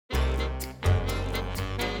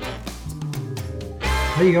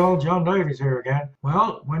Hey y'all, John Davies here again.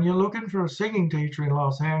 Well, when you're looking for a singing teacher in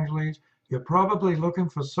Los Angeles, you're probably looking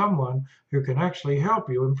for someone who can actually help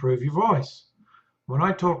you improve your voice. When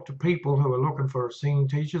I talk to people who are looking for a singing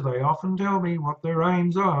teacher, they often tell me what their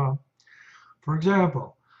aims are. For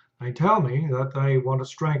example, they tell me that they want to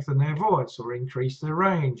strengthen their voice or increase their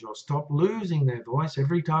range or stop losing their voice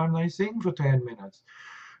every time they sing for 10 minutes.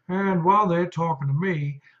 And while they're talking to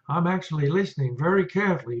me, I'm actually listening very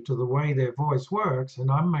carefully to the way their voice works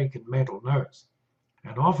and I'm making mental notes.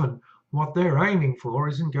 And often what they're aiming for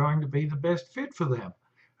isn't going to be the best fit for them.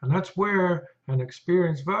 And that's where an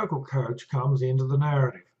experienced vocal coach comes into the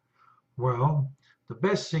narrative. Well, the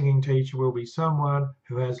best singing teacher will be someone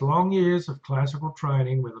who has long years of classical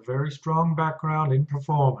training with a very strong background in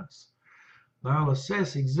performance. They'll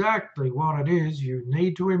assess exactly what it is you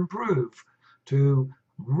need to improve to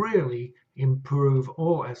really improve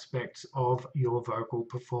all aspects of your vocal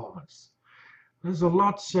performance. There's a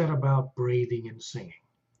lot said about breathing and singing.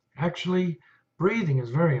 Actually, breathing is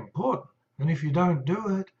very important, and if you don't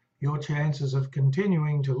do it, your chances of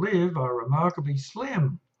continuing to live are remarkably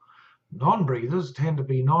slim. Non-breathers tend to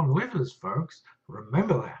be non-livers, folks.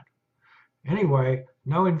 Remember that. Anyway,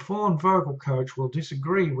 no informed vocal coach will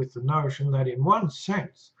disagree with the notion that in one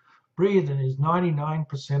sense, breathing is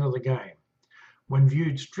 99% of the game. When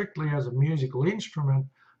viewed strictly as a musical instrument,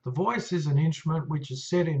 the voice is an instrument which is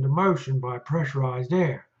set into motion by pressurized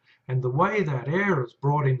air, and the way that air is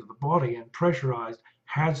brought into the body and pressurized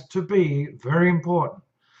has to be very important.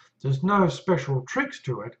 There's no special tricks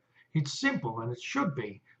to it. It's simple, and it should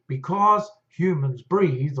be, because humans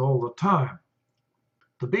breathe all the time.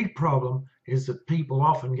 The big problem is that people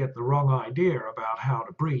often get the wrong idea about how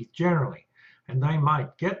to breathe generally, and they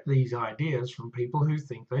might get these ideas from people who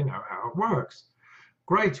think they know how it works.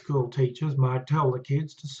 Grade school teachers might tell the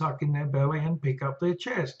kids to suck in their belly and pick up their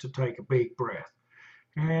chest to take a big breath.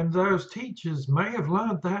 And those teachers may have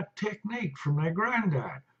learned that technique from their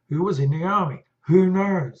granddad, who was in the army. Who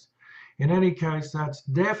knows? In any case, that's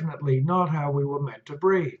definitely not how we were meant to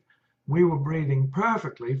breathe. We were breathing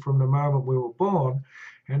perfectly from the moment we were born,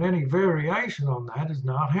 and any variation on that is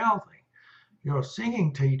not healthy. Your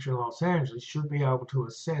singing teacher in Los Angeles should be able to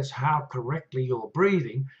assess how correctly you're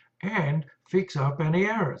breathing and fix up any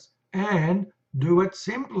errors, and do it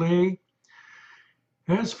simply.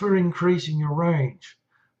 As for increasing your range,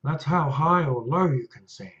 that's how high or low you can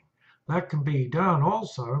sing. That can be done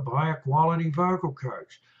also by a quality vocal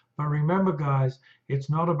coach. But remember, guys,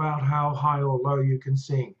 it's not about how high or low you can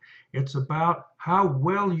sing. It's about how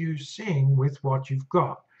well you sing with what you've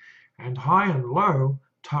got. And high and low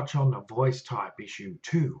touch on the voice type issue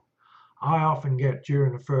too. I often get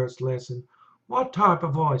during the first lesson, what type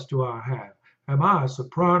of voice do I have? Am I a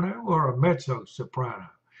soprano or a mezzo soprano?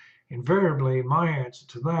 Invariably, my answer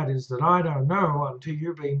to that is that I don't know until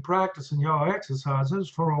you've been practicing your exercises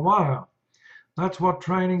for a while. That's what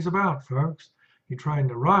training's about, folks. You train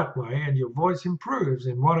the right way and your voice improves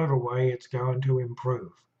in whatever way it's going to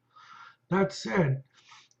improve. That said,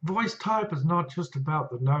 voice type is not just about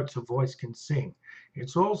the notes a voice can sing.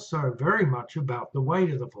 It's also very much about the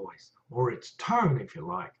weight of the voice, or its tone, if you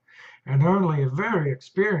like. And only a very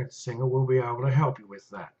experienced singer will be able to help you with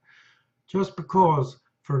that. Just because,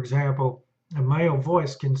 for example, a male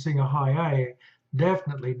voice can sing a high A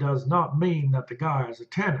definitely does not mean that the guy is a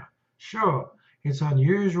tenor. Sure, it's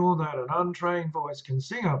unusual that an untrained voice can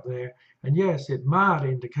sing up there, and yes, it might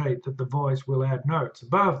indicate that the voice will add notes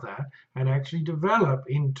above that and actually develop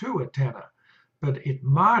into a tenor. But it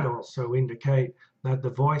might also indicate that the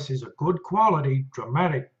voice is a good quality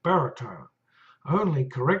dramatic baritone. Only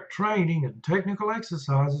correct training and technical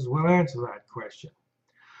exercises will answer that question.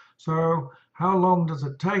 So, how long does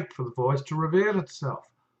it take for the voice to reveal itself?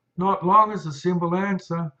 Not long is a simple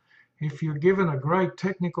answer. If you're given a great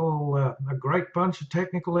bunch of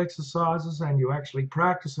technical exercises and you actually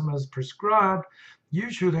practice them as prescribed, you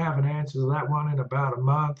should have an answer to that one in about a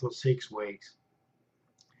month or 6 weeks.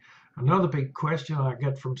 Another big question I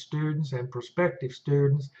get from students and prospective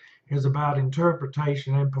students is about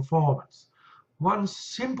interpretation and performance. One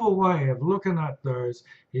simple way of looking at those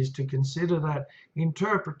is to consider that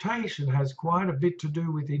interpretation has quite a bit to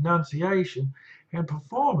do with enunciation and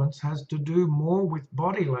performance has to do more with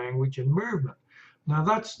body language and movement. Now,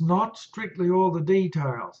 that's not strictly all the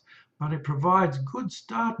details, but it provides good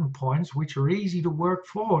starting points which are easy to work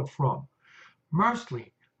forward from.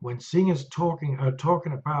 Mostly, when singers are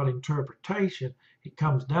talking about interpretation, it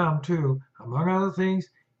comes down to, among other things,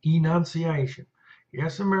 enunciation.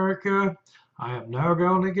 Yes, America, I am now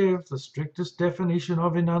going to give the strictest definition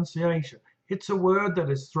of enunciation. It's a word that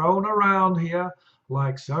is thrown around here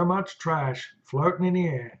like so much trash floating in the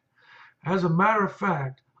air. As a matter of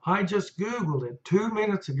fact, I just Googled it 2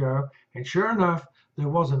 minutes ago, and sure enough, there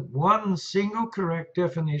wasn't one single correct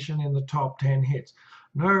definition in the top 10 hits.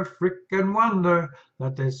 No frickin' wonder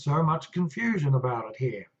that there's so much confusion about it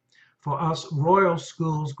here. For us Royal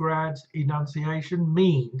Schools grads, enunciation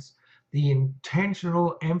means the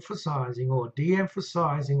intentional emphasizing or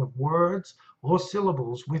de-emphasizing of words or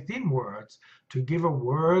syllables within words to give a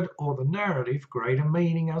word or the narrative greater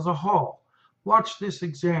meaning as a whole. Watch this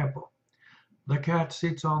example. The cat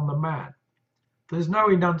sits on the mat. There's no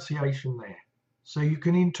enunciation there, so you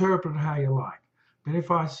can interpret how you like. But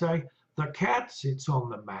if I say the cat sits on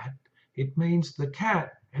the mat, it means the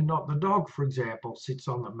cat and not the dog, for example, sits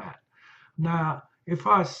on the mat. Now, if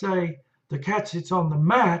I say the cat sits on the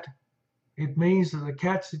mat, it means that the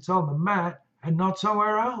cat sits on the mat and not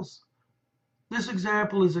somewhere else. This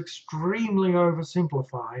example is extremely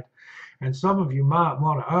oversimplified, and some of you might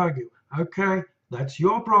want to argue, okay, that's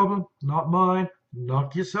your problem, not mine.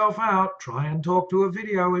 Knock yourself out. Try and talk to a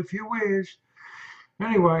video if you wish.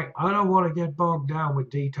 Anyway, I don't want to get bogged down with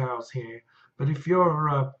details here, but if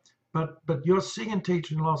you're but your singing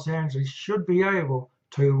teacher in Los Angeles should be able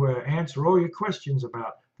to answer all your questions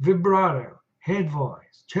about vibrato, head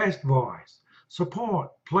voice, chest voice,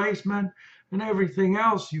 support, placement, and everything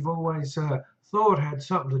else you've always thought had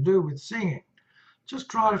something to do with singing. Just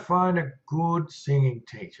try to find a good singing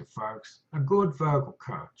teacher, folks, a good vocal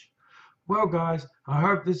coach. Well, guys, I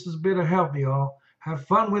hope this has been a help, y'all. Have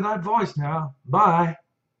fun with that voice now. Bye.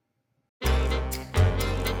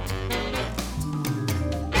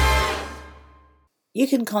 You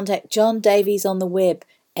can contact John Davies on the web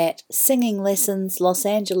at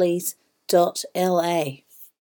singinglessonslosangeles.la.